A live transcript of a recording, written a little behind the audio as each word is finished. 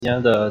今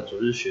天的主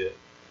日学，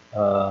今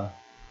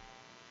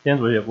天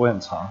主日也不会很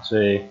长，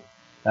所以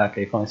大家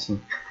可以放心。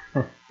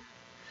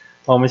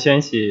我们先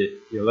一起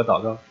有个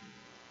祷告。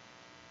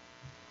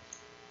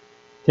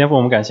天父，我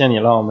们感谢你，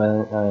让我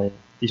们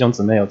弟兄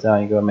姊妹有这样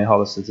一个美好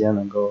的时间，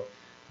能够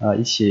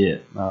一起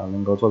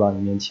能够坐到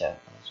你面前。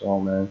所以我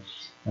们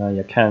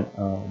也看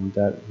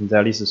你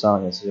在历史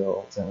上也是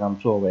有怎样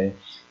作为，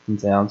你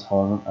怎样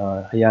从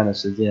黑暗的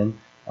时间，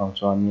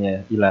主要你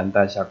也依然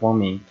带下光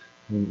明。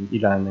依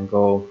然能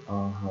够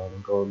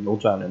扭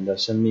转人的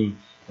生命，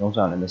扭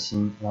转人的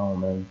心，让我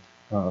们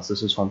时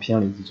时从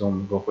偏离之中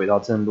能够回到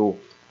正路，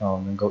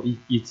能够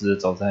一直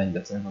走在你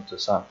的正路之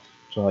上。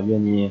主要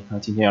愿意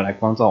今天要来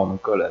光照我们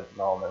个人，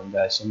让我们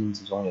在生命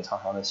之中也常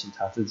常的省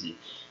察自己，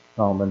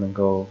让我们能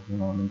够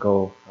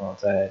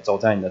走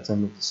在你的正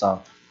路之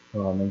上，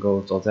能够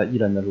走在义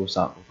人的路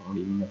上，如同黎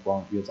明的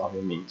光，越照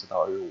越明，直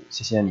到日午。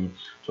谢谢你，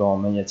主要我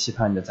们也期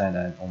盼你的再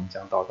来，我们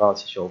将祷告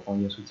祈求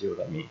奉耶稣基督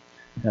的名，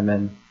阿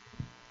们。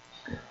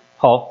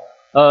好，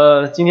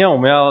今天我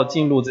们要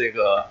进入这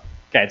个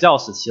改教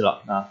时期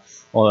了啊。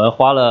我们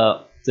花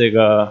了这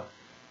个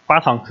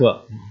8堂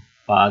课，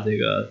把这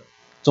个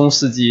中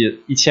世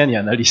纪1000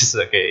年的历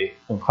史给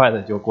很快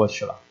的就过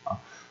去了啊。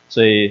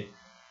所以，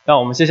那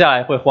我们接下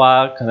来会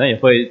花可能也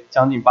会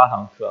将近8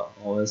堂课，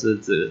我们是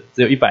只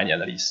有100年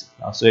的历史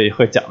啊，所以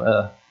会讲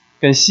的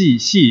更细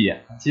一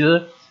点。其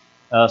实，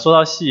说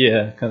到细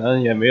可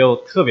能也没有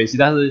特别细，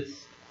但是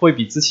会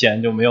比之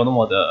前就没有那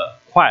么的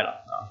快了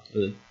啊，就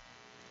是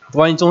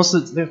关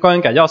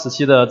于改教时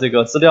期的这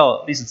个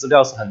历史资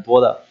料是很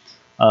多的，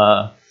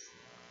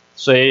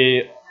所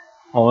以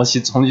我们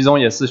从其中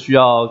也是需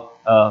要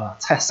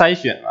筛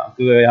选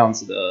各个样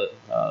子的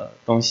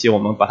东西，我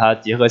们把它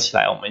结合起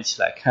来，我们一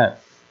起来看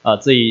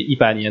这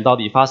100年到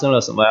底发生了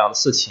什么样的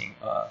事情，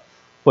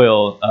会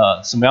有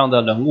什么样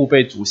的人物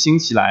被主兴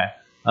起来，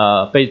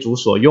被主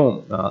所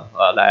用，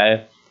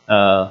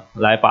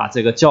来把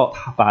这个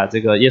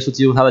耶稣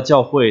基督他的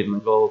教会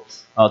能够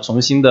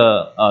重新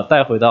的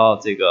带回到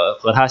这个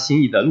合他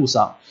心意的路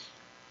上。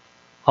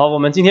好，我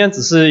们今天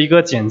只是一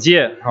个简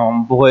介，我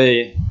们不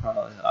会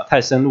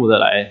太深入的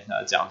来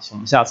讲，我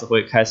们下次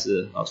会开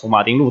始从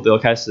马丁路德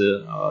开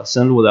始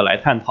深入的来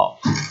探讨。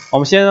我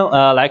们先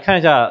来看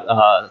一下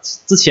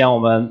之前我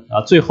们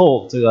最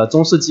后这个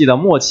中世纪的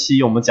末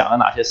期我们讲了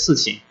哪些事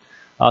情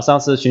上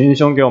次群英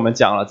兄给我们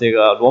讲了这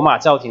个罗马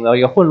教廷的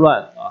一个混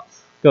乱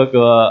各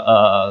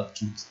个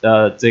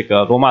这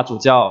个罗马主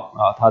教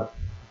他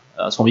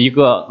从一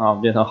个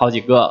变成好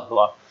几个是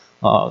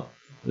吧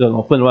这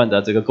种混乱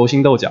的这个勾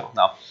心斗角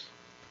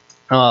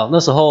那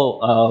时候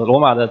罗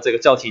马的这个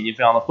教廷已经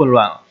非常的混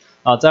乱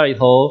了在里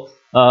头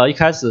一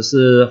开始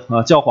是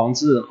教皇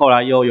制，后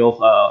来又有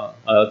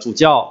主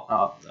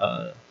教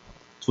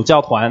主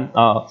教团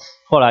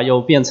后来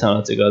又变成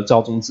了这个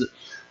教宗制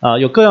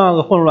有各样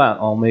的混乱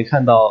我们也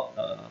看到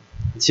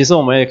其实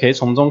我们也可以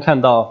从中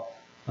看到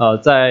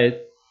在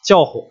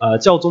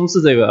教宗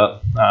制这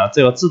个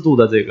制度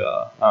的这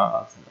个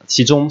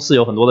其中是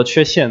有很多的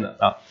缺陷的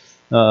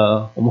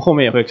我们后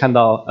面也会看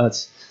到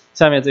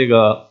下面这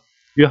个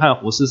约翰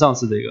胡斯上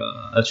次这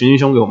个群英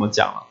兄给我们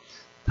讲了，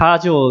他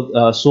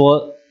就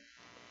说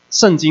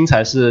圣经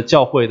才是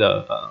教会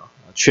的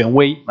权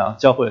威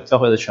教会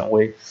的权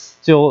威，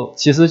就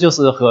其实就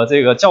是和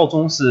这个教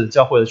宗是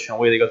教会的权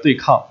威的一个对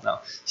抗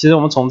其实我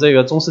们从这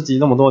个中世纪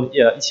那么多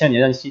1000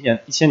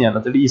年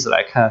的这历史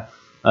来看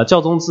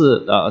教宗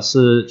制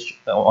是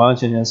完完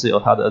全全是有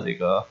它的这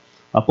个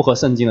不合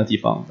圣经的地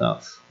方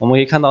我们可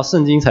以看到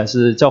圣经才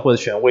是教会的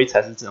权威，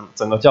才是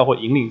整个教会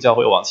引领教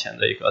会往前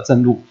的一个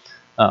正路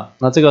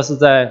那这个是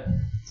在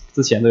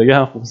之前的约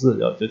翰胡斯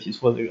就提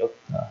出了这个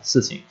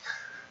事情。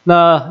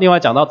那另外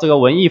讲到这个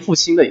文艺复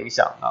兴的影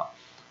响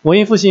文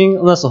艺复兴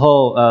那时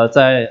候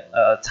在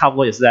差不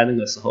多也是在那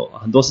个时候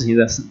很多事情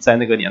在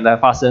那个年代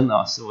发生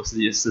15世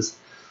纪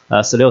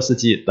16世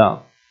纪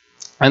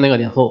在那个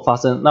年后发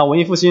生。那文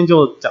艺复兴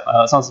就讲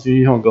上次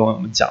君兄跟我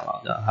们讲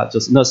了他就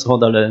是那时候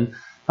的人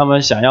他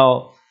们想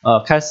要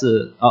开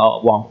始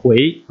往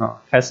回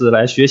开始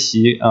来学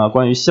习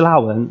关于希腊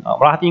文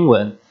拉丁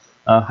文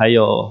还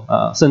有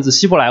甚至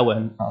希伯来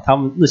文他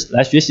们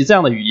来学习这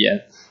样的语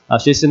言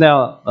学习那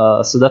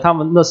样使得他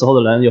们那时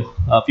候的人有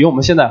比我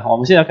们现在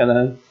可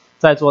能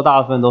在座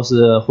大部分都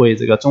是会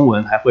这个中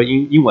文还会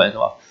英文是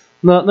吧？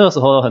那个时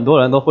候很多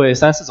人都会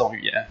3-4种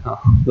语言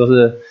都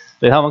是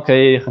所以他们可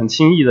以很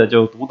轻易的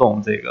就读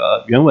懂这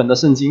个原文的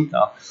圣经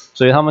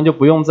所以他们就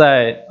不用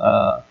再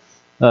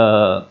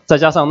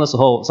加上那时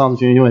候上次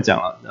君因为讲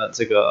了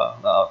这个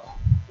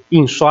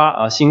印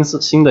刷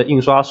新的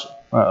印刷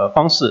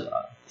方式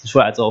提出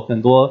来之后，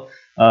很多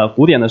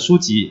古典的书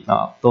籍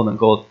都能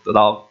够得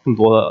到更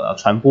多的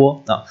传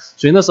播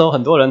所以那时候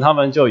很多人他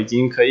们就已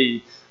经可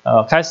以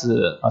开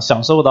始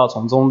享受到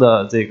从中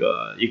的这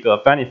个一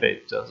个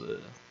benefit， 就是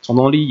从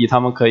中利益，他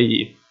们可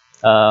以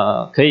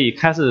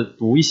开始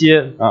读一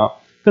些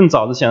更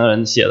早之前的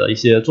人写的一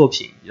些作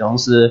品，同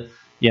时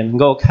也能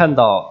够看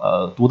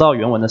到读到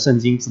原文的圣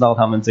经，知道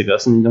他们这个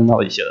圣经中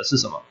到底写的是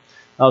什么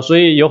所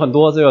以有很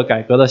多这个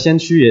改革的先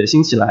驱也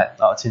兴起来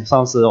啊。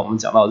上次我们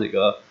讲到这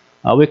个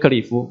威克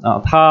里夫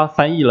啊，他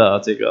翻译了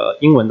这个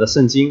英文的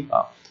圣经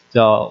啊，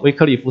叫威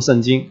克里夫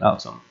圣经啊，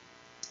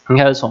应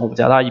该是从伍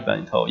加大译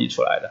本里头译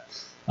出来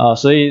的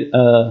所以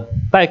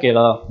带给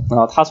了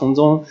他从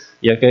中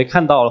也可以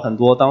看到了很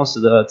多当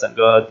时的整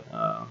个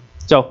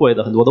教会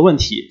的很多的问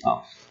题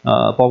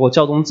包括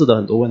教宗制的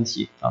很多问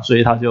题所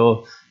以他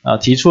就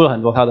提出了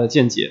很多他的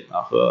见解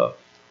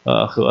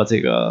和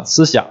这个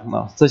思想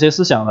这些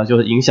思想呢就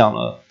是影响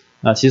了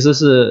其实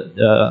是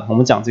我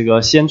们讲这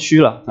个先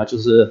驱了就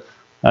是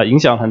影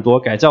响很多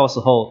改教时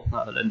候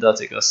人的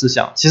这个思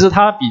想。其实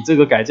它比这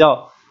个改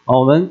教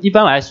我们一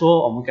般来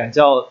说我们改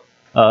教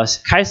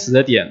开始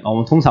的点我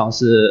们通常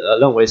是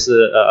认为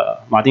是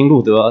马丁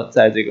路德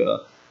在这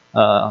个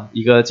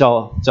一个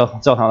教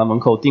堂的门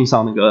口钉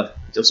上那个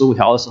95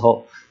条的时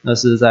候，那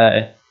是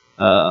在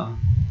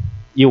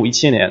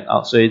1517年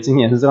所以今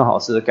年是正好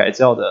是改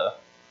教的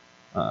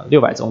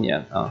600周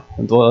年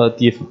很多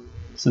地方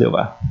是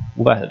500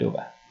还是600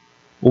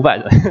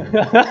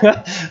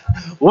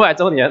 500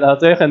周年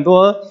所以很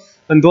多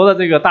的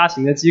这个大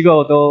型的机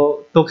构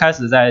都开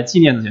始在纪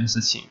念这件事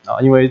情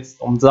因为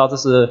我们知道这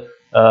是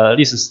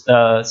历史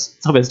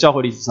特别是教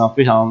会历史上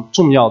非常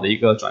重要的一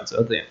个转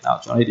折点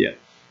转捩点。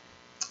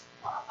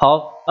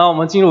好，那我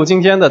们进入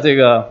今天的这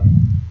个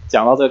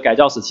讲到这个改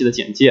教时期的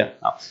简介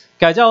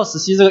改教时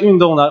期这个运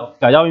动呢，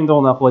改教运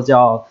动呢，或者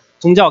叫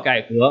宗教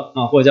改革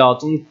或者叫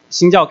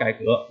新教改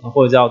革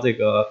或者叫这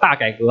个大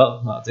改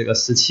革这个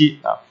时期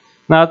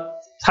那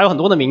它有很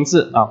多的名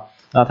字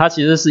它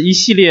其实是一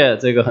系列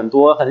这个很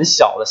多很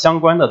小的相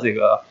关的这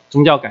个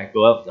宗教改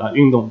革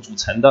运动组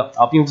成的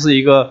并不是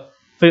一个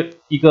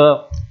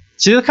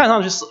其实看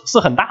上去是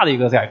很大的一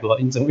个改革，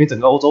因为整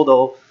个欧洲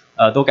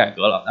都改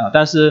革了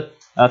但是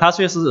它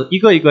却是一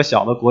个一个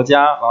小的国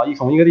家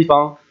从一个地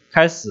方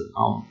开始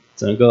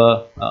整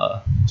个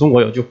中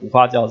国有句古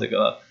话叫这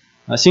个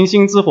星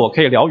星之火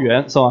可以燎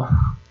原是吧？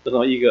这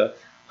么一个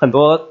很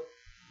多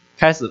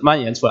开始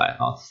蔓延出来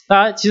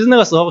当然其实那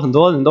个时候很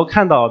多人都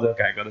看到这个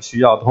改革的需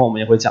要，然后我们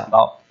也会讲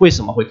到为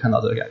什么会看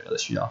到这个改革的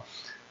需要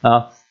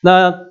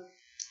那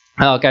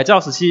改教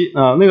时期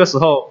那个时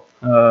候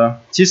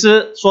其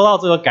实说到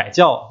这个改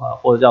教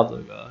或者叫这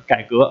个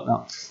改革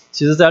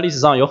其实在历史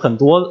上有很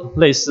多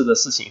类似的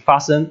事情发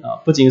生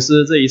不仅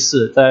是这一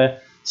次，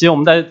其实我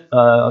们在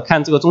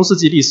看这个中世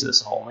纪历史的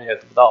时候，我们也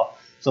读到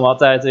什么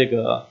在这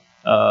个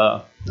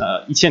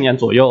1000年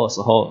左右的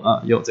时候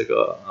有这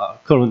个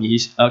克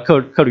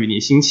吕尼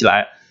兴起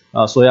来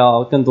说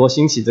要更多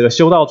兴起这个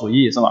修道主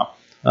义是吗？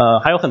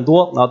还有很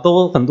多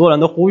很多人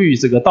都呼吁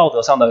这个道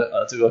德上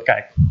的这个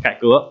改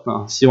革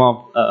希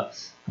望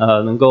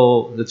能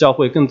够教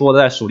会更多的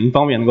在属灵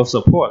方面能够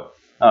support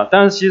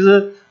但是其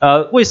实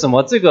为什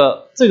么这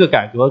个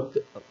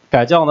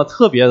改教呢？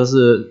特别的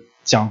是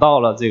讲到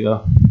了这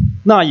个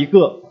那一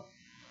个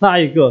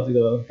这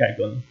个改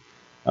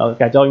革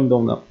改教运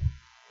动呢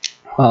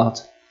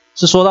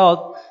是说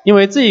到因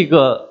为这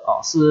个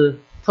是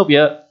特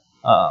别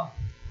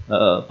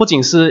不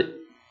仅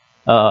是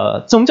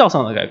宗教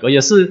上的改革，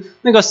也是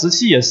那个时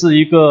期也是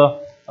一个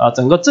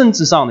整个政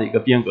治上的一个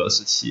变革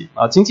时期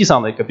经济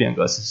上的一个变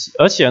革时期，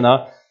而且呢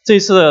这一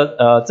次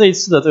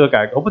的这个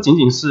改革不仅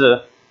仅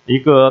是一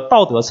个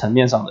道德层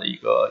面上的一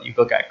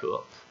个改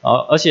革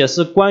而且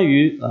是关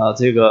于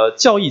这个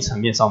教义层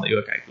面上的一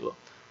个改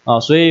革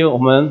所以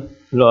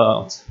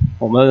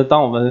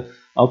当我们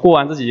过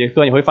完这几节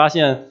课，你会发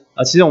现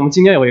其实我们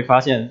今天也会发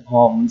现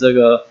我们这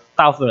个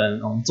大部分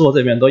人我们坐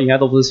这边都应该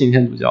都不是信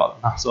天主教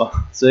的是吧？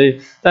所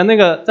以在那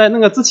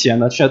个之前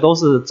呢，却都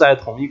是在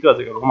同一个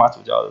这个罗马主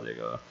教的这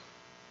个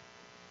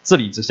治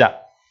理之下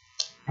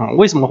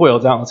为什么会有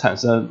这样的产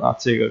生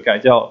这个改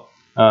教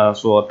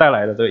所带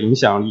来的这个影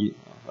响力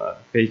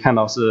可以看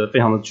到是非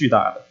常的巨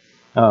大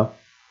的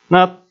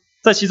那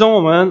在其中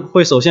我们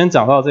会首先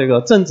讲到这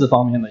个政治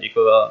方面的一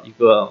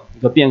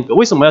个变革。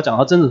为什么要讲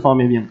到政治方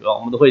面变革？我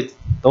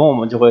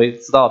们就会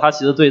知道它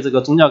其实对这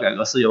个宗教改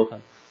革是有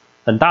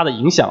很大的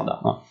影响的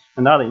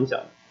很大的影响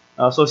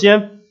首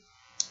先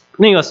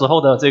那个时候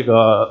的这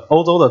个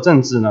欧洲的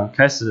政治呢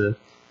开始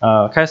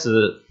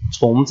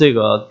从这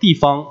个地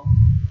方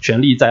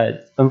权力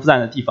在分布在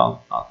的地方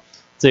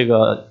这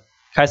个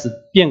开始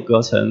变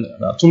革成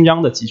中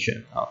央的集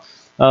权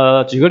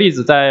举个例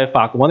子，在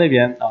法国那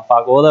边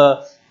法国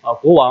的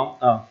国王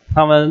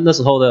他们那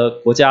时候的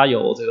国家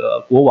有这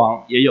个国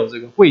王，也有这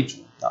个贵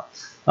族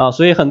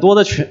所以很多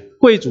的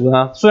贵族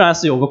呢，虽然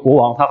是有个国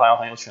王，他好像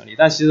很有权力，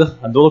但其实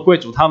很多的贵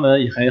族他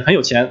们也很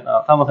有钱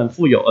他们很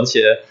富有，而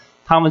且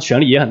他们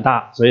权力也很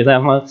大，所以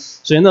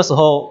那时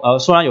候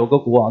虽然有个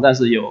国王，但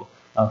是有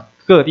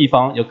各个地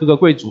方有各个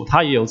贵族，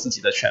他也有自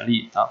己的权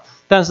力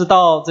但是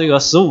到这个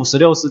15、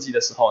16世纪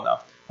的时候呢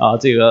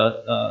这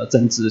个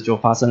政治就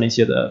发生了一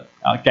些的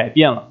改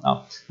变了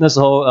那时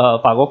候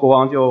法国国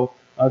王就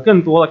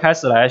更多的开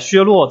始来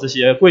削弱这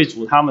些贵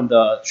族他们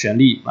的权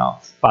利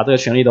把这个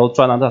权利都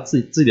转到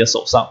自己的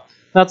手上。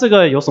那这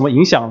个有什么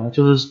影响呢？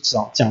就是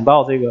讲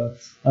到这个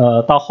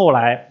到后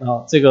来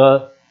这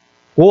个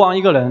国王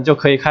一个人就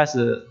可以开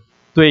始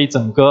对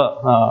整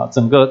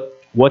个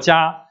国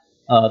家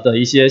的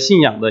一些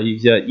信仰的一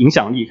些影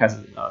响力开始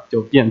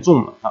就变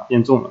重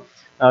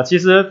了其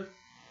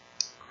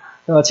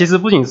实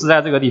不仅是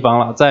在这个地方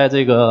了，在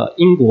这个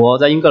英国、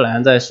在英格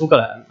兰、在苏格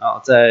兰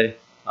在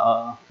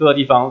各个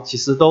地方其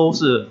实都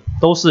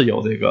是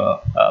有这个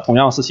同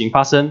样的事情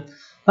发生。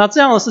那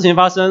这样的事情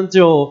发生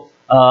就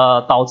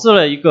导致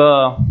了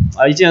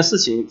一件事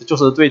情，就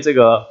是对这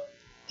个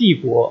帝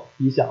国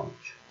理想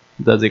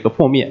的这个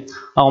破灭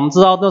我们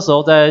知道那时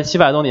候在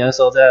700多年的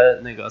时候，在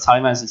那个查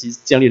理曼时期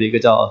建立了一个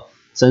叫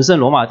神圣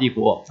罗马帝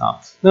国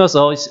那个时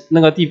候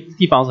那个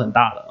地方是很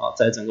大的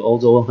在整个欧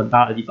洲很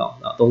大的地方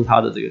都是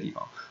它的这个地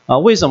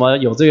方为什么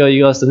有这个一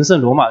个神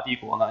圣罗马帝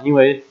国呢？因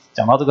为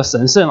讲到这个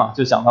神圣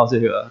就讲到这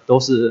个都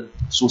是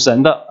属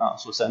神的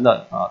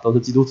都是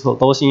基督徒，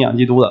都信仰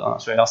基督的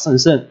所以要圣。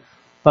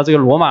那这个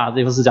罗马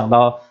这个是讲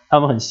到他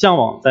们很向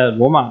往在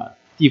罗马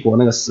帝国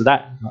那个时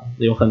代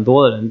有很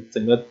多的人，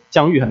整个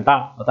疆域很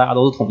大大家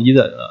都是统一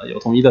的有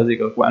统一的这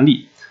个管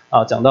理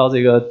讲到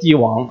这个帝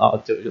王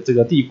就有这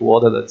个帝国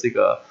的这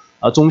个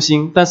中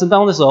心。但是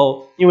当的时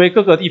候，因为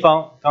各个地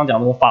方刚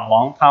讲的法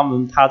王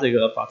他这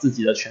个把自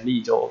己的权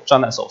力就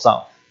攥在手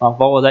上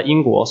包括在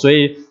英国，所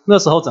以那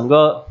时候整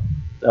个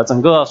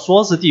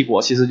说是帝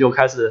国其实就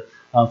开始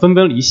分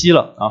崩离析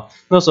了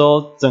那时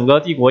候整个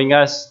帝国应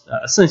该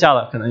剩下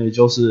的可能也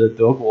就是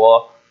德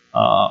国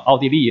奥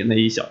地利那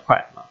一小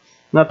块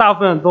那大部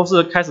分都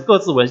是开始各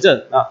自为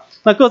政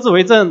那各自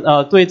为政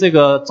对这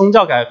个宗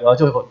教改革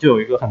就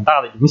有一个很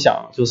大的影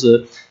响，就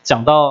是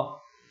讲到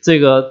这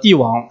个帝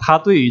王他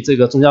对于这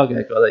个宗教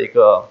改革的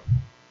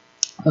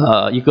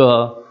一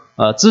个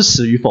支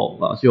持与否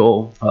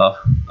就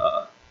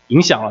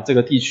影响了这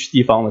个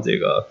地方的这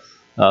个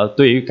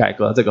对于改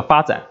革这个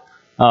发展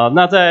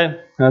那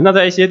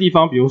在一些地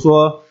方，比如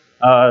说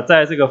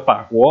在这个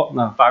法国，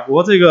那法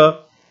国这个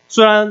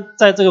虽然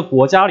在这个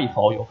国家里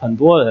头有很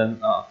多人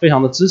非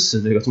常的支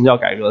持这个宗教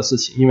改革的事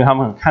情，因为他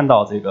们看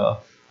到这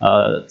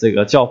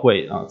个教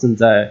会正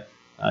在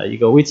一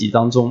个危机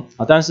当中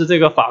但是这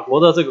个法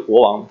国的这个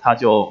国王他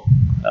就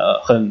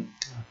很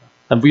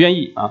不愿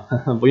意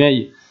很不愿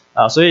意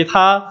所以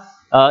他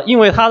因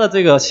为他的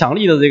这个强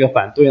力的这个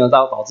反对呢，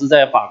导致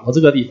在法国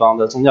这个地方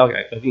的宗教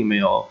改革并没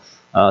有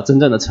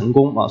真正的成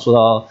功说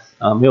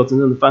到没有真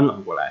正的翻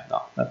转过来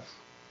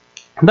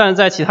但是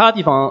在其他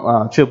地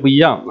方却不一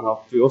样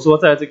比如说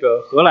在这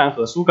个荷兰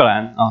和苏格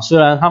兰虽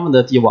然他们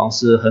的帝王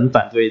是很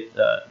反对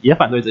也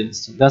反对这件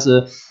事情，但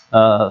是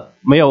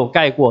没有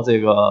盖过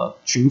这个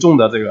群众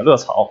的这个热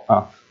潮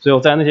所以我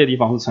在那些地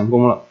方是成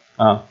功了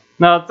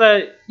那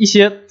在一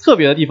些特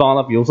别的地方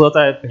呢，比如说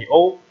在北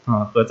欧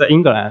和在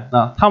英格兰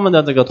他们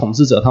的这个统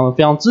治者他们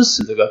非常支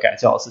持这个改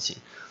教的事情，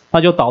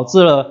那就导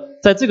致了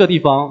在这个地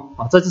方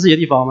在这些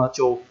地方呢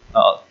就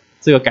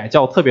这个改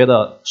教特别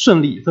的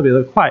顺利，特别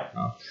的快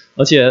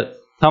而且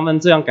他们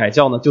这样改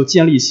教呢就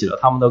建立起了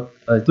他们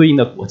的对应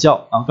的国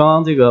教刚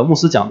刚这个牧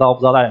师讲到，不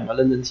知道大家有没有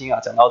认真听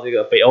讲到这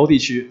个北欧地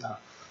区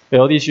北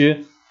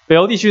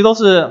欧地区都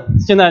是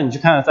现在你去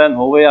看，在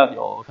挪威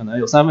可能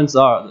有2/3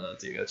的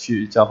这个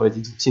去教会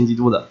信基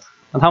督的，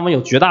那他们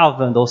有绝大部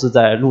分都是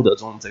在路德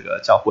宗这个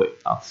教会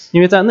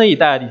因为在那一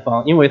带的地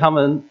方，因为他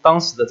们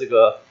当时的这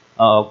个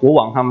国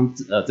王他们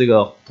这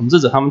个统治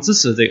者他们支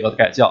持这个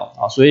改教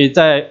所以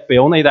在北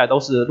欧那一带都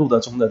是路德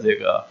宗的这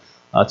个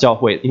教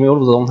会，因为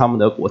路德宗他们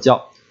的国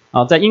教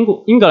在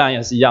英格兰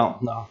也是一样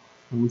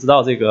我们知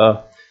道这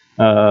个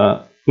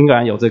英格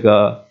兰有这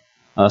个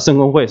圣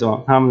公会是吧？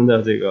他们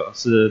的这个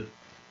是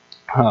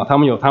他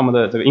们有他们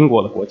的这个英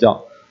国的国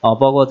教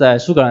包括在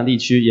苏格兰地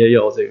区也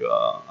有这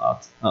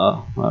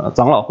个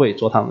长老会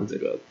做他们这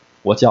个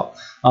国教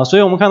所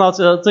以我们看到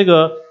这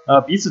个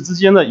彼此之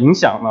间的影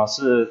响呢，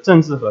是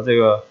政治和这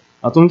个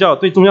宗教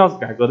对宗教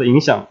改革的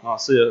影响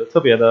是特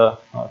别的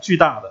巨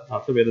大的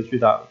特别的巨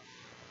大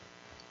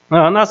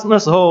的那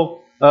时候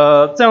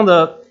这样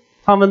的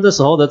他们这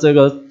时候的这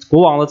个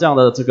国王的这样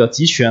的这个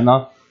集权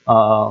呢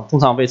通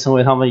常被称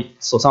为他们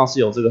手上是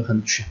有这个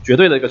很绝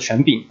对的一个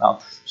权柄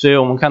所以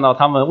我们看到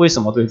他们为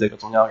什么对这个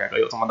宗教改革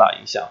有这么大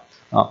影响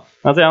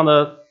那这样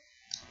的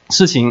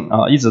事情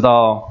一直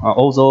到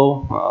欧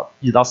洲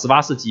一直到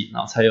18世纪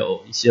才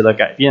有一些的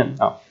改变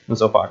那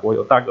时候法国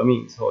有大革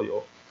命之后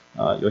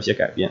有一些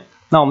改变，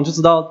那我们就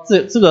知道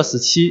这个时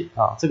期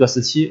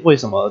为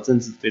什么政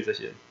治对这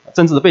些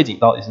政治的背景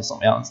到底是什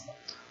么样子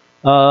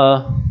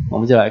的我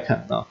们就来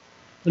看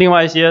另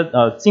外一些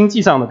经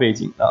济上的背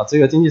景这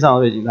个经济上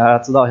的背景大家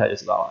知道一下就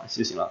知道了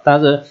就行了，但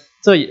是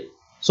这也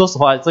说实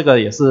话这个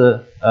也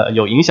是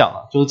有影响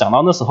的，就是讲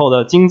到那时候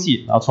的经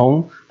济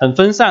从很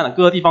分散的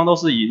各个地方都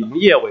是以农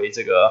业为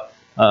这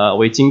个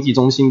为经济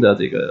中心的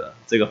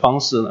这个方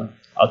式呢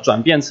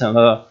转变成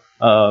了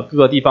各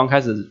个地方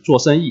开始做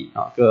生意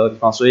各个地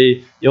方，所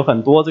以有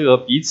很多这个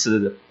彼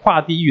此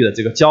跨地域的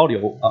这个交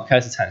流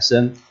开始产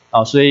生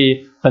所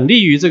以很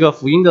利于这个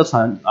福音的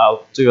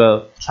这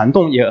个传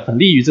动，也很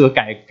利于这个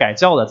改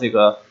教的这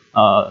个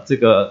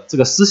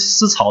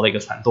思潮的一个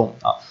传动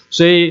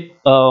所以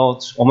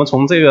我们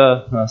从这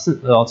个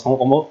从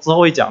我们之后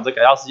会讲这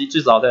改教时期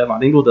最早在马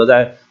丁路德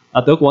在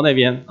德国那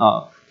边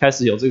开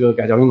始有这个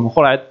改教运动，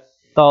后来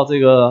到这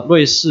个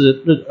瑞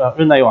士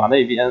日内瓦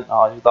那边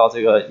啊，又到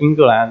这个英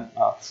格兰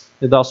啊，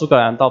又到苏格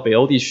兰，到北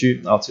欧地区，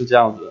然后就这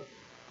样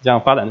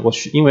发展过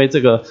去。因为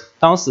这个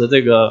当时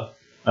这个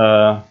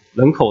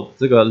人口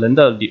这个人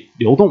的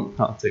流动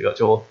啊，这个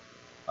就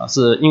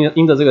是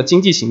因着这个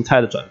经济形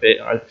态的转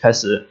变而开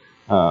始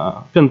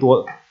更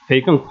多可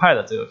以更快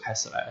的这个开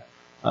始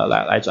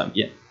来转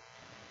变。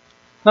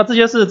那这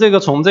些是这个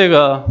从这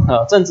个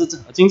政治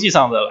经济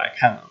上的来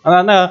看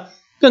那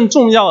更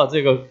重要的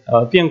这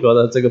个变革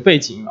的这个背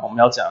景我们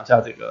要讲一下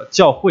这个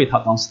教会它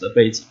当时的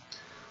背景。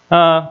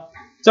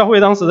教会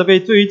当时的对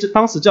于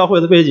当时教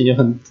会的背景有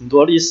很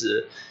多历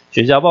史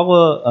学家，包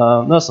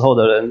括那时候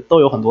的人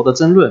都有很多的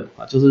争论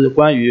就是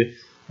关于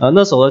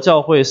那时候的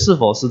教会是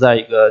否是在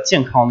一个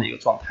健康的一个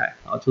状态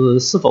就是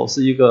是否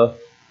是一个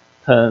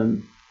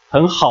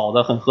很好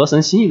的很合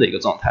神心意的一个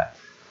状态。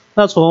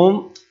那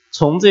从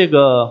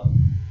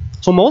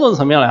某种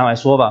层面来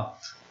说吧，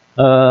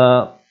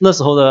那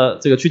时候的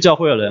这个去教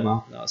会的人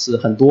是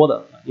很多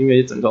的，因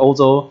为整个欧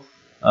洲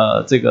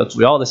这个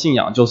主要的信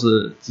仰就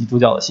是基督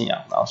教的信仰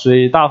所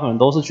以大部分人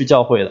都是去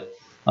教会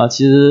的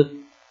其实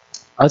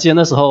而且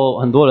那时候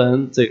很多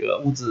人这个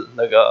物质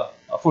那个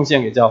奉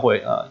献给教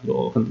会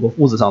有很多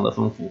物质上的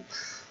丰富。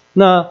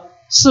那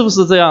是不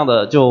是这样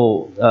的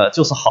就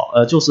是好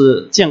就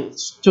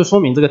说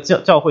明这个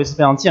教会是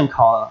非常健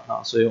康的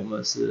所以我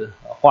们是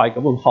画一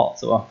个问号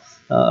是吧？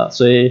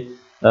所以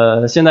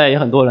现在也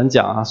很多人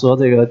讲说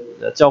这个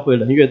教会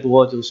人越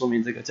多就说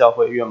明这个教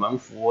会越蒙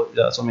福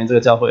说明这个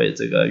教会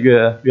这个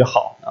越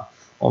好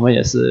我们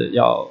也是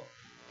要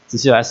仔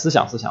细来思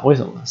想为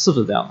什么是不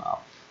是这样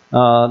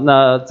的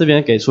那这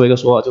边给出一个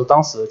说法，就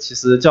当时其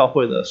实教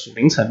会的属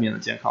灵层面的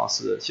健康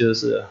其实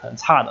是很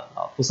差的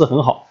不是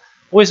很好。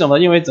为什么？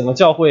因为整个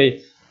教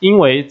会因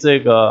为这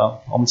个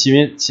我们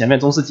前面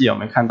中世纪有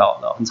没有看到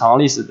的很长的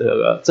历史这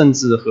个政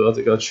治和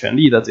这个权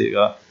力的这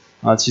个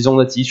其中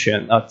的集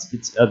权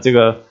这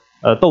个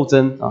斗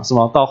争是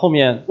吗？到后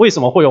面为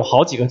什么会有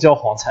好几个教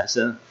皇产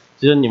生？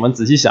其实你们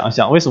仔细想一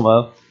想，为什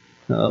么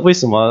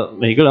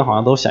每个人好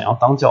像都想要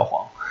当教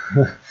皇？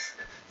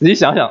仔细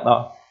想想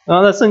然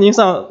后在圣经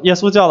上耶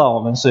稣教导我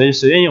们谁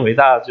愿意伟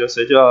大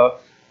谁就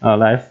要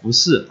来服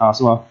侍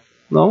是吗？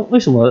那为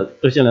什么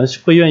有些人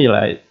会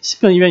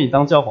更愿意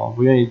当教皇，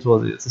不愿意做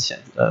这个之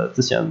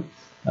前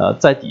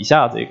在底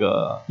下这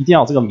个一定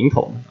要有这个名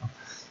头呢？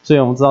所以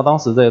我们知道当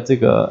时的这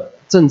个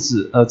政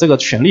治这个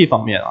权力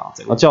方面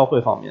整个教会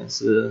方面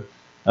是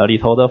里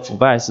头的腐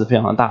败是非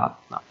常大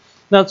的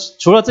那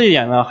除了这一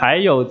点呢，还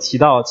有提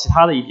到其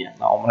他的一点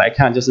我们来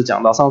看，就是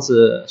讲到上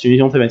次群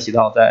兄特别提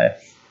到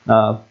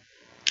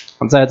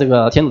在这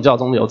个天主教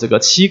中有这个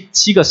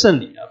七个圣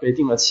礼被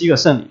定了7个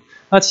圣礼。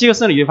那7个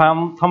圣礼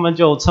他们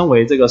就称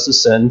为这个是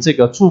神这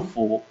个祝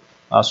福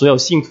所有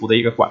信徒的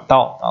一个管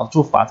道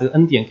祝福把这个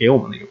恩典给我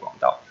们的一个管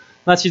道。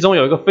那其中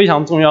有一个非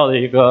常重要的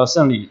一个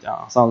圣礼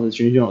上次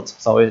群兄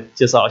稍微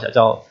介绍一下，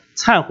叫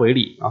忏悔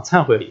礼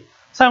忏悔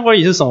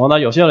礼是什么呢？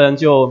有些人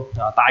就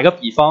打一个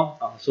比方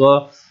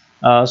说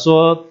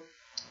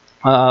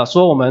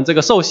我们这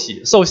个受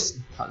洗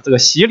这个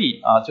洗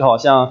礼就好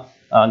像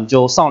你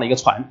就上了一个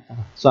船，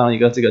上了一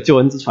个这个救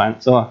恩之船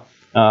是吧？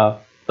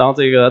当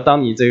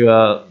你这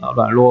个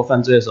软弱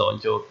犯罪的时候，你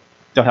就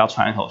掉下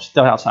船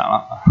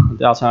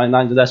了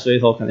那你就在水里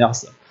头可能要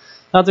死了。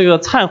那这个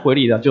忏悔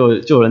礼呢就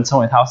有人称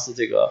为它是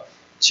这个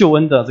救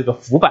恩的这个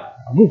浮板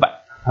木板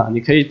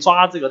你可以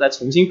抓这个再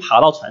重新爬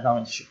到船上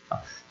面去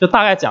就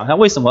大概讲一下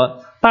为什么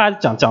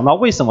讲到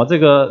为什么这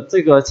个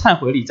忏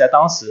悔礼在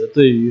当时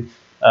对于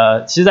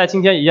其实在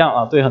今天一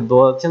样对很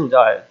多天主教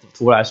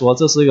徒来说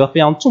这是一个非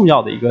常重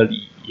要的一个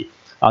礼仪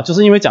就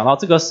是因为讲到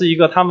这个是一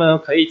个他们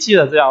可以借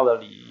着这样的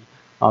礼仪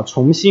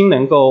重新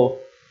能够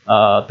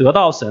得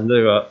到神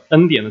这个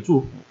恩典的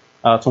祝福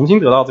重新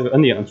得到这个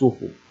恩典的祝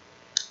福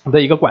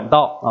的一个管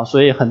道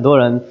所以很多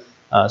人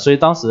所以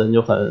当时人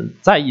就很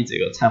在意这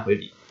个忏悔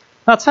礼。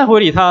那忏悔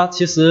礼它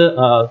其实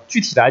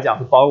具体来讲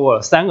是包括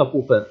了3个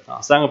部分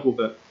3个部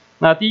分。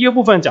那第一个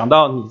部分讲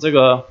到你这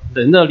个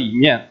人的里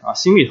面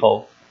心里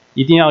头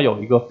一定要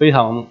有一个非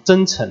常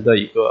真诚的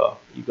一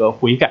个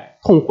悔改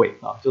痛悔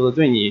就是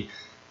对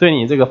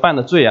你这个犯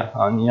的罪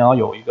你要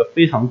有一个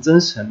非常真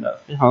诚的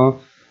非常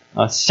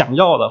想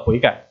要的悔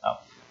改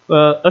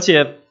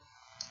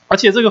而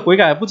且这个悔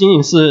改不仅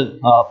仅是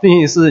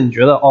你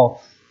觉得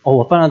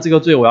我犯了这个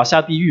罪我要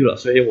下地狱了，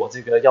所以我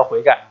这个要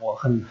悔改，我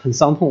很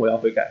伤痛我要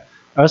悔改，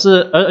而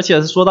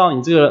且是说到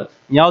你这个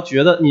你要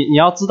觉得你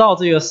要知道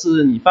这个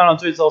是你犯了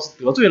罪之后是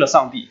得罪了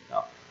上帝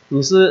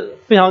你是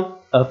非常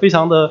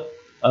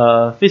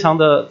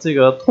的这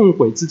个痛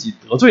悔自己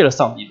得罪了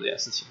上帝这件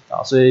事情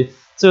所以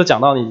这个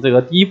讲到你这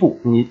个第一步，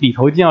你里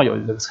头一定要有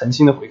这个诚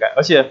心的悔改，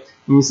而且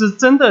你是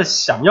真的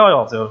想要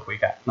有这个悔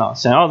改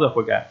想要这个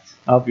悔改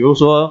比如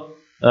说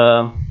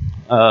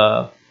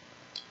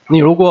你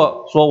如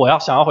果说我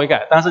想要悔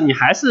改，但是你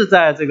还是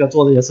在这个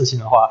做这些事情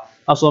的话，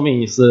那说明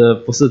你是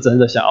不是真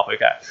的想要悔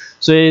改。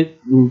所以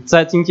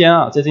在今天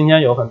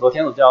有很多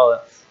天主教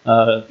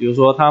的比如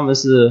说他们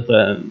是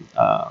很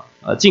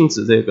禁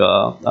止这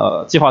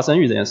个计划生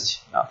育这件事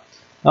情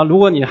如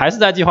果你还是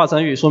在计划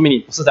生育，说明你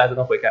不是在真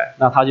的悔改，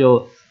那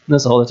那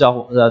时候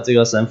的这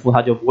个神父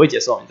他就不会接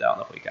受你这样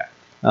的悔改。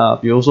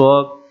比如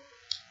说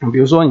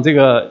你这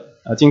个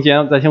今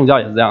天在天主教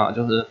也是这样，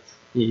就是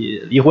你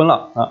离婚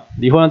了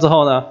离婚了之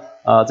后呢，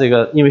这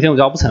个因为天主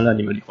教不承认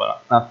你们离婚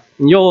了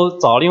你又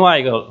找另外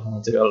一个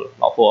这个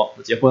老婆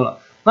结婚了，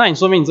那你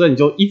说明你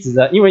就一直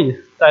在，因为你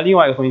在另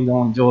外一个婚姻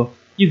中你就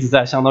一直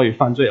在相当于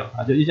犯罪了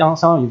就相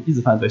当于一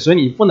直犯罪，所以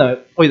你不能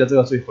为了这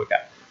个罪悔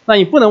改。那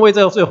你不能为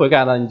这个罪悔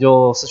改呢，你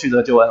就失去这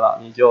个救恩了，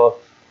你就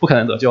不可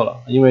能得救了，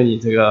因为你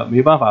这个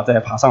没办法再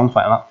爬上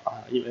船了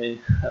因为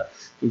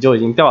你就已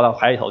经掉到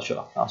海里头去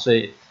了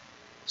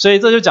所以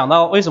这就讲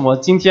到为什么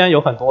今天有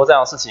很多这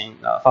样的事情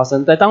发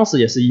生，在当时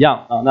也是一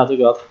样那这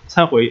个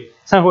忏悔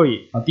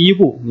礼第一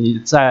步，你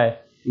在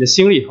你的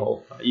心里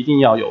头一定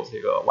要有这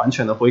个完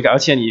全的悔改，而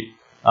且你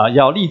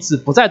要立志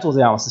不再做这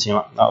样的事情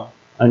了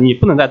你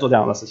不能再做这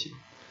样的事情。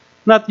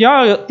那第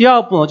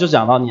二步呢，就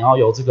讲到你要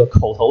有这个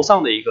口头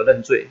上的一个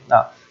认罪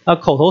那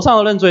口头上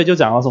的认罪就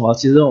讲到什么？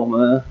其实我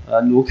们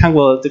如果看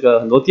过这个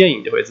很多电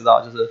影就会知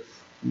道，就是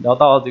你要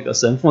到这个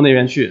神父那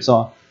边去是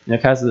吧？你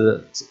就开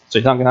始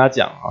嘴上跟他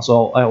讲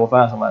说我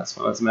犯了什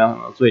么样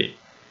的罪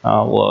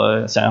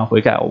我想要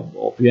悔改，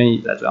我不愿意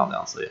再这样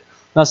事情。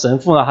那神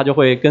父呢，他就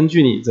会根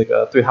据你这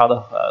个对他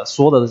的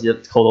说的这些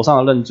口头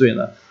上的认罪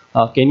呢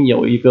给你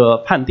有一个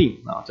判定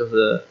就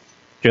是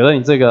觉得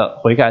你这个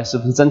悔改是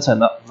不是真诚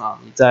的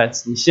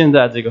你现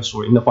在这个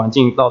属灵的环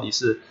境到底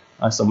是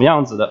什么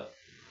样子的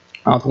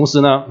同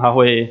时呢他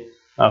会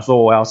说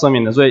我要赦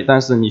免你的罪，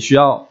但是你需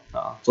要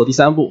做第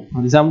三步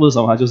第三步是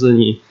什么？就是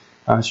你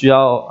需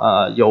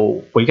要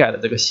有悔改的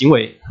这个行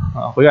为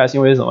悔改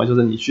行为是什么？就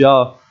是你需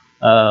要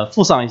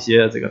付上一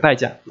些这个代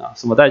价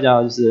什么代价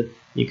呢？就是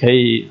你可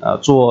以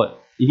做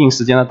一定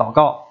时间的祷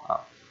告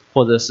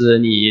或者是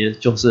你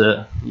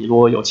如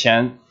果有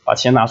钱把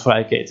钱拿出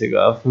来给这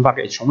个分发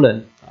给穷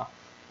人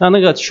那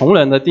个穷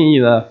人的定义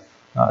呢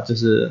就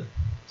是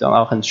讲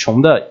到很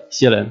穷的一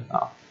些人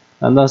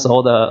那时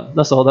候的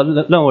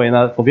认为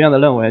呢，普遍的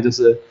认为就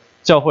是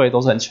教会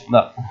都是很穷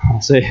的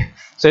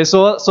所以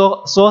说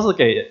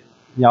是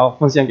你要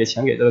奉献给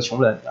钱给这个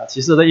穷人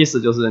其实的意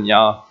思就是你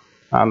要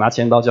拿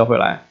钱到教会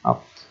来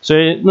所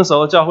以那时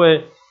候教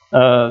会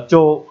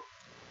就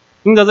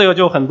因着这个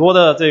就很多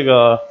的这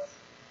个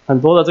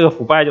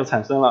腐败就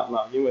产生了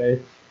因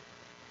为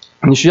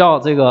你需要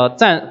这个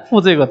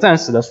付这个暂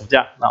时的赎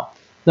价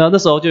那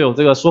时候就有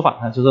这个说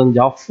法就是你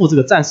要付这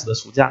个暂时的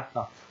赎价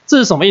这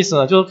是什么意思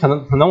呢？就是可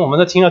能我们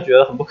在听了觉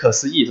得很不可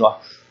思议是吧？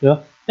比如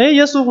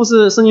耶稣不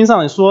是圣经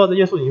上你说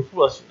耶稣已经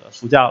付了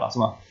赎价了是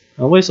吗？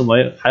为什么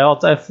还要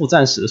再付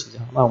暂时的赎价？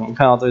那我们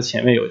看到这个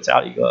前面有加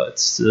了一个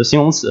形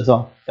容词是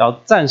吧？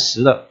要暂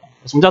时的。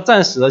什么叫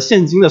暂时的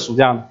现今的赎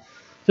价呢？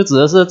就指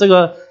的是这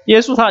个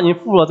耶稣他已经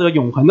付了这个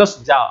永恒的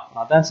赎价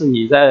了但是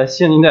你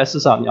现今在世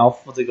上你要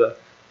付这个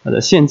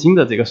现今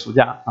的这个赎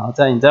价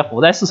你在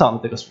活在世上的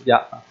这个赎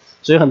价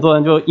所以很多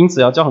人就因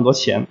此要交很多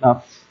钱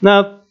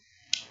那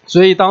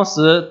所以当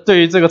时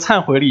对于这个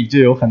忏悔礼就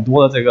有很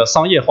多的这个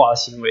商业化的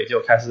行为就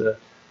开始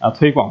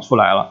推广出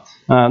来了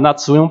那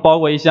其中包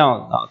括一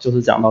项就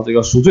是讲到这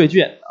个赎罪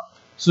券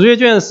赎罪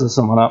券是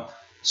什么呢？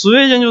赎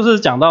罪券就是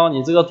讲到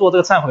你这个做这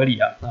个忏悔礼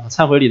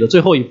忏悔礼的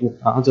最后一步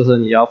就是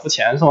你要付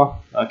钱是吗？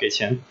给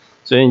钱，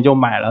所以你就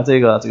买了这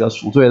个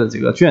赎罪的这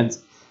个卷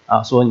子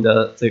说你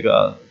的这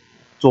个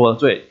做的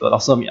罪得到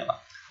赦免了。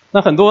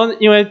那很多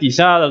因为底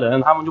下的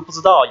人他们就不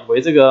知道，以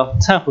为这个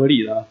忏悔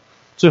礼呢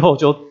最后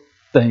就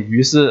等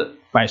于是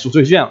买赎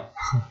罪券了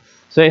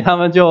所以他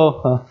们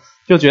就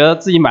觉得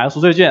自己买了赎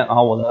罪券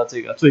我的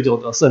这个罪就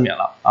得赦免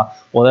了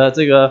我的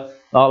这个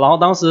然后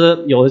当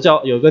时有个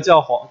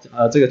教皇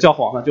这个教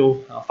皇呢就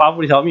发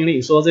布了一条命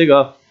令说这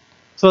个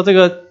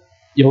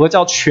有个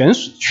叫全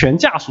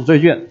价赎罪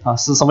券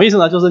是什么意思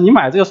呢？就是你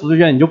买这个赎罪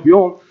券你就不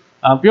用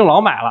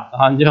老买了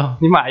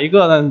你买一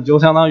个呢，你就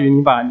相当于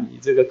你把你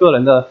这个个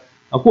人的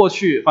过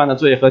去犯的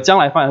罪和将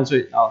来犯的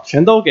罪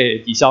全都给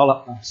抵消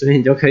了所以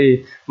你就可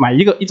以买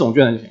一种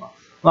券就行了。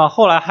那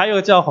后来还有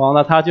个教皇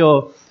呢，他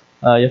就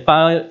也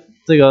发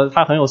这个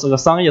他很有这个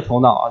商业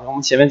头脑我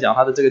们前面讲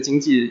他的这个经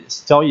济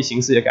交易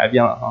形式也改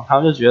变了他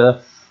们就觉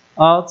得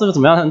这个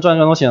怎么样才能赚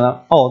更多钱呢？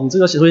你这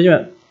个赎罪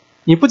券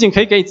你不仅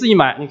可以给自己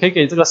买，你可以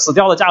给这个死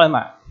掉的家人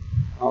买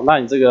那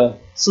你这个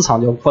市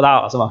场就扩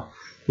大了是吧？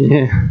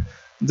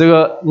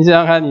你想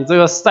想看，你这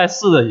个在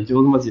世的也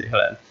就那么几个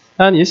人，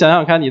但你想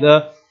想看你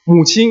的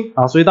母亲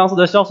所以当时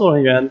的销售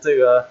人员这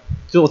个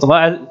就怎么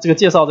来这个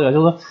介绍这个，就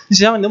是说你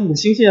想想你的母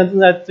亲现在正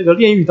在这个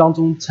炼狱当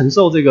中承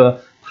受这个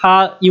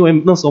他因为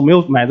那时候没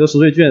有买这个赎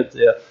罪券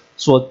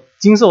所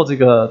经受这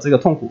个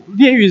痛苦。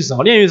炼狱是什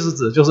么？炼狱是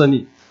指就是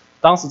你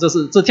当时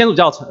这天主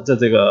教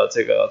这个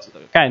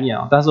概念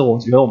但是我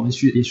觉得我们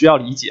也需要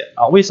理解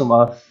为什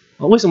么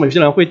有些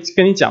人会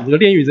跟你讲这个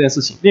炼狱这件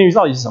事情？炼狱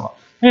到底是什么？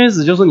炼狱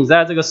指就是你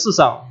在这个世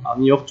上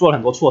你又做了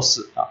很多错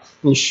事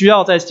你需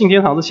要在进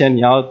天堂之前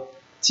你要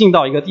进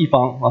到一个地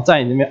方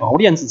在你那边熬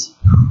炼自己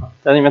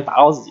在那边打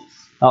捞自己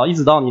一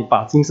直到你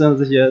把今生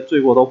的这些罪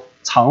过都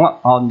偿了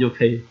你就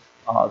可以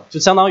就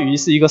相当于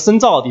是一个深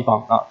造的地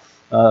方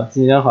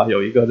今天好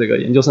有一个这个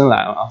研究生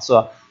来了啊，是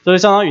吧？所以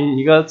相当于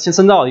一个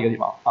深造的一个地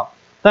方啊，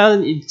但是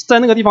你在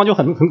那个地方就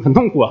很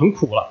痛苦很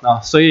苦了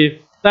啊，所以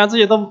当然这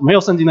些都没有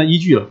圣经的依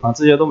据了啊，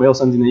这些都没有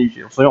圣经的依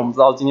据，所以我们知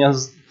道今天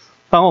是，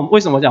当然我们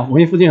为什么讲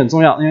文艺复兴很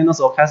重要，因为那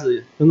时候开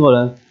始更多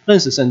人认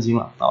识圣经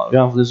了啊，约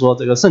翰福音说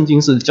这个圣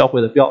经是教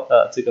会的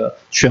这个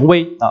权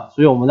威啊，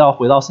所以我们要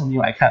回到圣经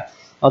来看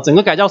啊，整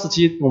个改教时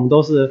期我们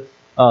都是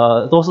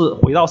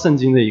回到圣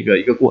经的一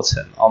个过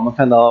程啊，我们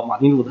看到马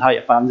丁路德他也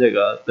翻这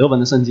个德文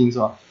的圣经是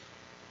吧？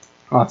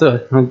啊，这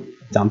个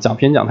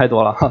讲太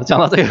多了哈，讲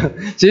到这个，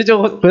其实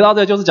就回到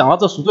这个，就是讲到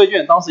这赎罪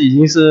券，当时已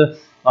经是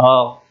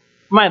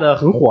卖得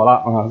很火了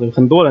啊，这个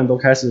很多人都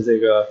开始这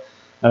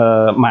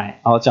个买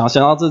啊，想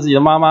到自己的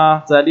妈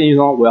妈在炼狱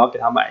中，我要给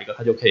她买一个，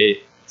她就可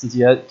以直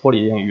接脱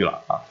离炼狱了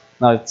啊，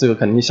那这个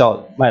肯定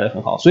卖得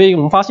很好，所以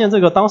我们发现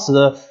这个当时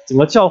的整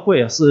个教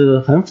会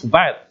是很腐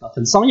败的啊，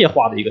很商业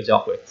化的一个教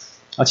会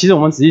啊，其实我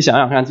们仔细想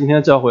想看，今天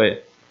的教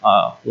会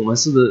啊，我们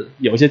是不是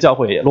有一些教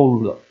会也落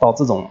入了到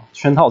这种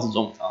圈套之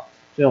中啊？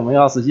所以我们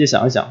要仔细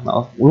想一想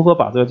啊，如何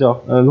把这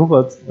个如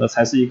何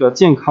才是一个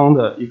健康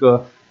的一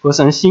个合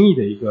神心意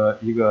的一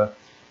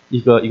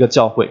个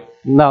教会？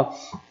那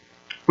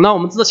我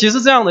们知道，其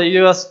实这样的一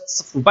个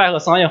腐败和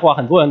商业化，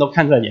很多人都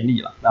看在眼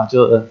里了。那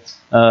就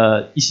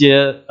一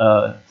些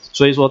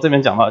所以说这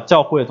边讲到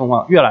教会中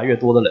啊，越来越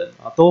多的人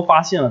啊都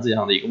发现了这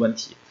样的一个问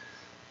题，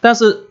但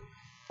是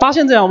发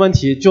现这样的问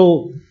题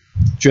就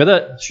觉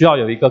得需要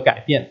有一个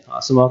改变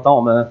啊，是吗？当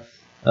我们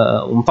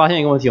发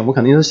现一个问题，我们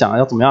肯定是想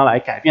要怎么样来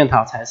改变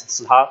它，才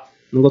使它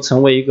能够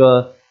成为一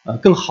个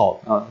更好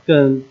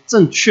更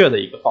正确的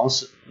一个方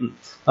式。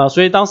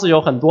所以当时有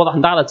很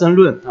大的争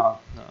论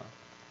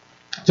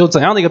就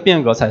怎样的一个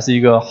变革才是一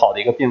个好的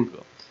一个变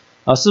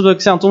革是不是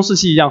像中世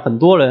纪一样，很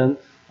多人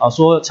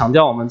说强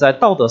调我们在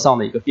道德上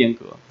的一个变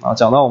革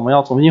讲到我们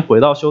要重新回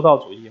到修道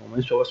主义，我们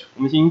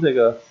重新这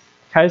个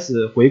开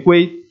始回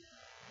归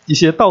一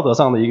些道德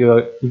上的一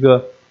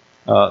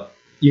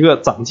个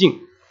长进。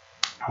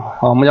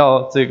我们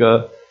要这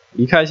个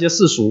离开一些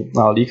世俗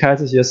离开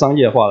这些商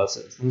业化的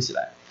东西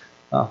来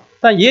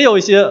但也有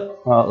一些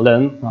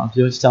人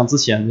就像之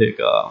前这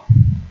个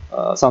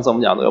上次我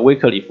们讲的威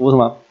克里夫是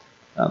吗？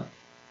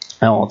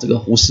还有这个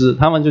胡适，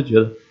他们就觉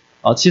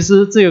得其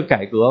实这个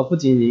改革不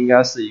仅仅应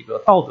该是一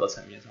个道德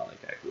层面上的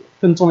改革，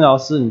更重要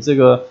是你这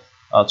个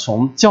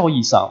从教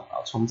义上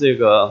从这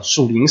个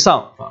属灵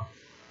上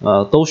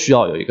都需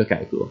要有一个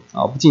改革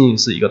不仅仅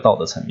是一个道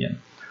德层面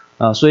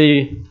所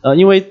以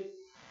因为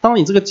当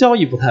你这个教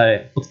义不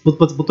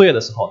对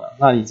的时候呢，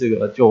那你这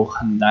个就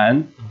很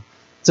难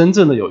真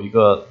正的有一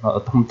个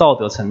从道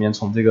德层面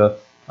从这个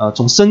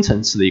从深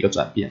层次的一个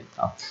转变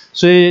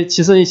所以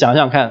其实你想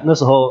想看，那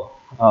时候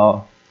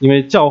因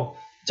为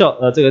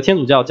这个天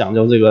主教讲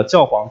究这个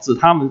教皇制，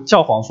他们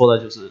教皇说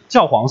的就是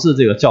教皇是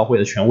这个教会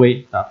的权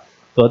威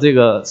和这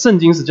个圣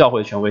经是教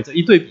会的权威，这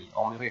一对比，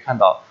我们就可以看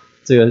到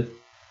这个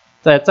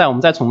在我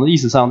们再从历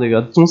史上这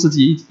个中世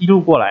纪一路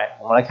过来，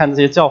我们来看这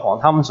些教皇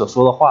他们所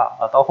说的话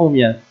到后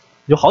面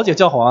有好几个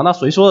教皇那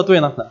谁说的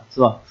对呢？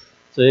是吧？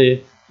所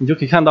以你就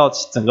可以看到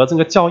整个这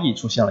个教义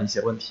出现了一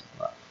些问题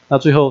那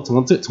最后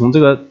从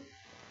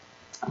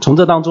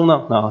这当中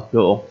呢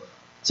就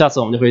下次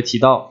我们就会提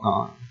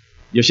到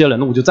有些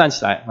人物就站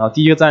起来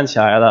第一个站起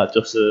来的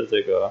就是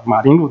这个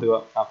马丁路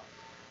德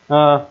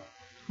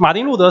马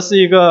丁路德是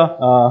一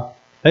个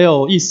很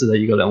有意思的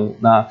一个人物，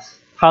那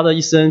他的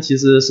一生其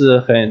实是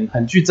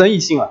很具争议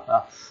性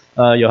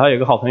他有一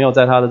个好朋友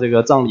在他的这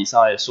个葬礼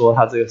上也说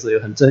他这个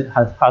是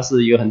他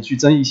是一个很具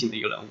争议性的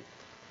一个人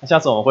物，下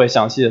次我们会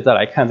详细的再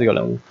来看这个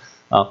人物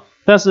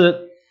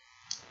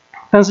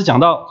但是讲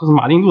到就是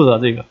马丁路德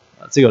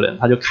这个人，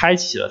他就开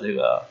启了这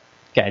个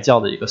改教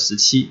的一个时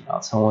期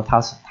成为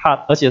他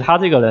而且他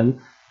这个人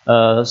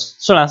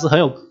虽然是很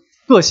有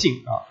个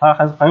性他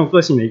还是很有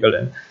个性的一个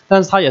人，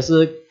但是他也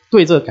是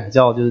对这个改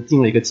教就是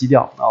定了一个基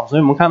调所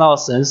以我们看到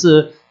神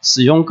是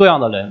使用各样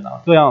的人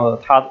各样的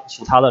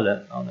属他的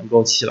人能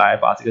够起来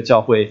把这个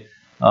教会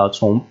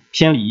从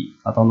偏离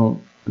当中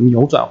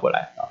扭转回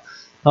来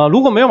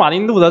如果没有马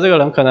丁路德这个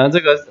人，可能这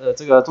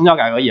个宗教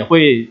改革也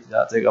会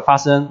这个发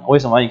生。为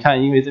什么？你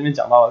看，因为这边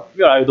讲到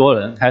越来越多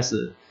人开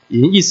始已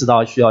经意识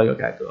到需要一个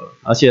改革了，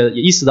而且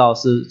也意识到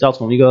是要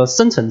从一个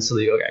深层次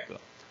的一个改革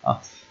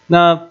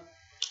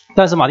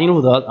但是马丁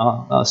路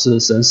德是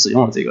神使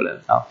用了这个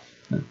人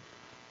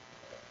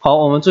好，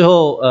我们最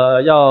后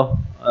要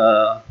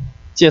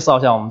介绍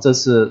一下我们这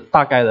次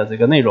大概的这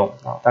个内容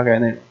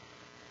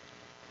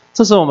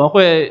这次我们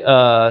会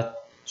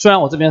虽然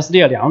我这边是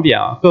列了2点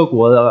各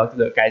国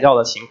的改教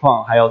的情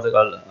况，还有这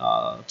个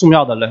重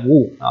要的人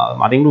物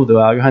马丁路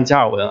德约翰加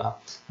尔文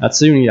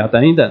慈运理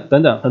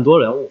等等很多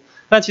人物，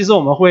但其实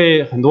我们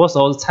会很多时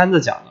候是掺着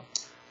讲的。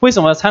为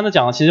什么掺着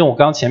讲呢？其实我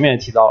刚刚前面也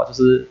提到了，就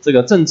是这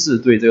个政治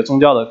对这个宗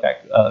教的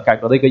改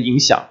革的一个影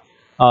响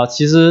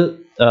其实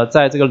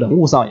在这个人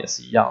物上也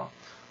是一样。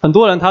很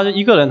多人他就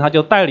一个人他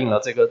就带领了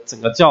这个整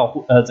个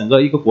整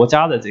个一个国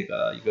家的这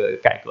个一个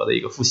改革的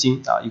一个复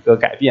兴一个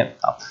改变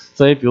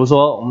所以比如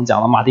说我们讲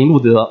了马丁路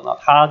德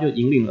他就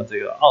引领了这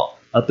个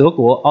德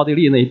国、奥地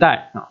利那一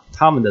带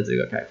他们的这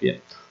个改变，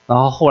然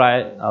后后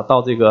来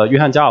到这个约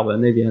翰加尔文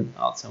那边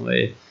成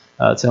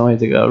为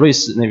这个瑞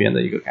士那边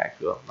的一个改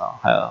革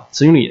还有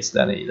慈云理也是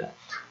在那一带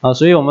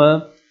所以我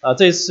们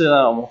这一次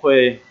呢我们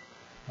会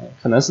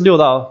可能是6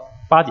到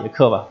8节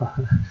课吧，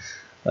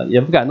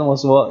也不敢那么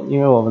说，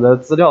因为我们的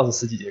资料是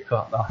10几节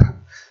课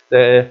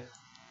对，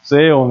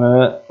所以我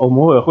们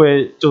也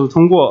会就是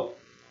通过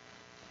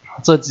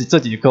这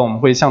几课，我们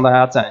会向大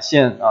家展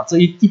现这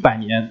100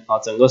年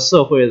整个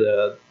社会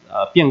的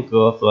变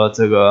革和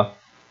这个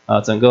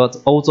整个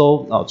欧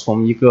洲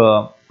从一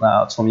个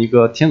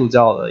天主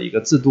教的一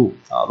个制度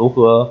如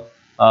何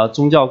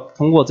宗教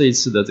通过这一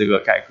次的这个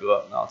改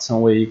革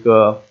成为一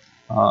个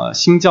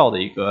新教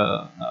的一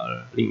个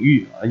领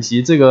域以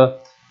及这个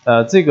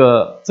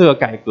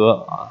改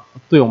革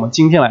对我们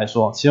今天来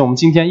说，其实我们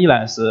今天依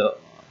然是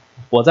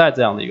活在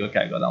这样的一个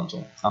改革当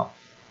中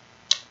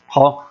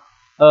好，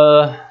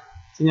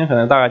今天可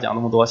能大概讲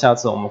那么多，下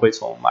次我们会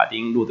从马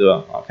丁路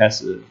德开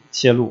始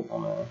切入，我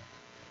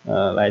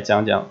们来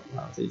讲讲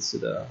这一次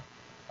的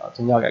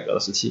宗教改革的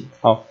时期。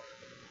好，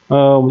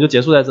我们就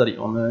结束在这里，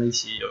我们一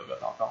起有一个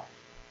祷告。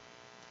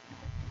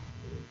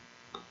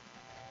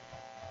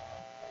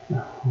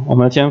我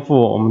们的天父，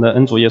我们的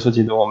恩主耶稣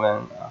基督，我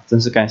们真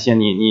是感谢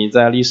你，你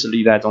在历史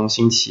历代中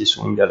兴起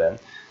属你的人，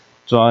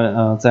主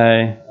要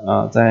在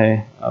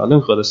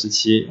任何的时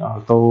期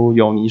都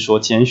有你所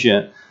拣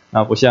选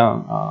不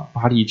像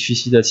巴黎屈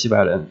膝的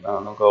700人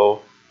能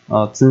够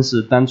真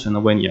是单纯的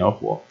为你而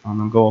活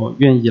能够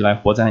愿意来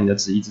活在你的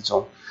旨意之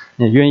中，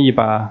也愿意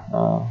把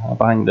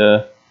你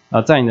的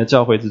在你的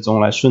教会之中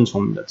来顺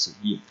从你的旨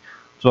意。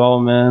主要我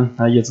们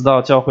也知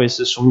道教会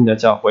是属你的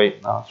教会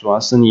主要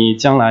是你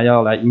将来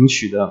要来迎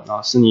娶的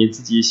是你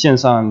自己献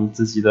上你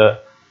自己的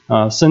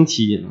身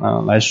体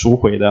来赎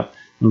回的，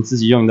你自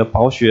己用你的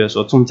宝血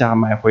所重价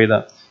买回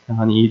的，然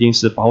后你一定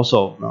是保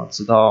守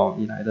直到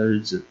你来的日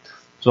子。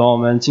主要我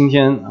们今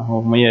天我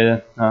们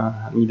也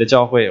你的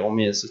教会我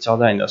们也是交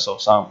在你的手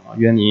上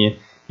愿你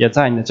也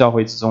在你的教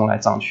会之中来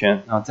掌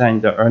权在你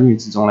的儿女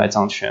之中来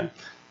掌权，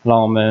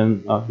让我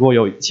们若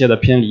有一切的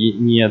偏离，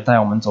你也带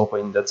我们走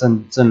回你的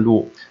正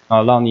路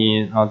让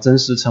你真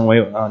实成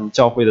为你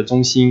教会的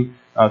中心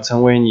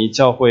成为你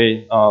教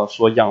会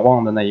所仰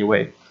望的那一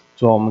位。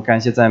主要我们感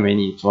谢赞美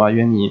你，主要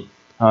愿你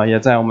也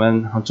在我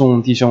们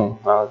众弟兄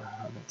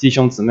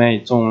姊妹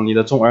众你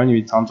的众儿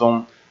女当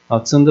中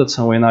真的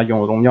成为那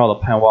有荣耀的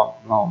盼望，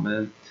让我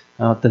们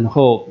等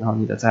候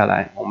你的再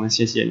来。我们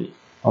谢谢你，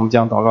我们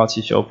将祷告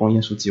祈求奉耶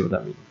稣基督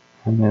的名，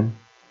阿们。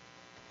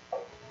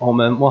我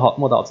们默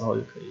祷之后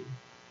就可以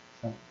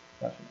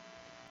下去。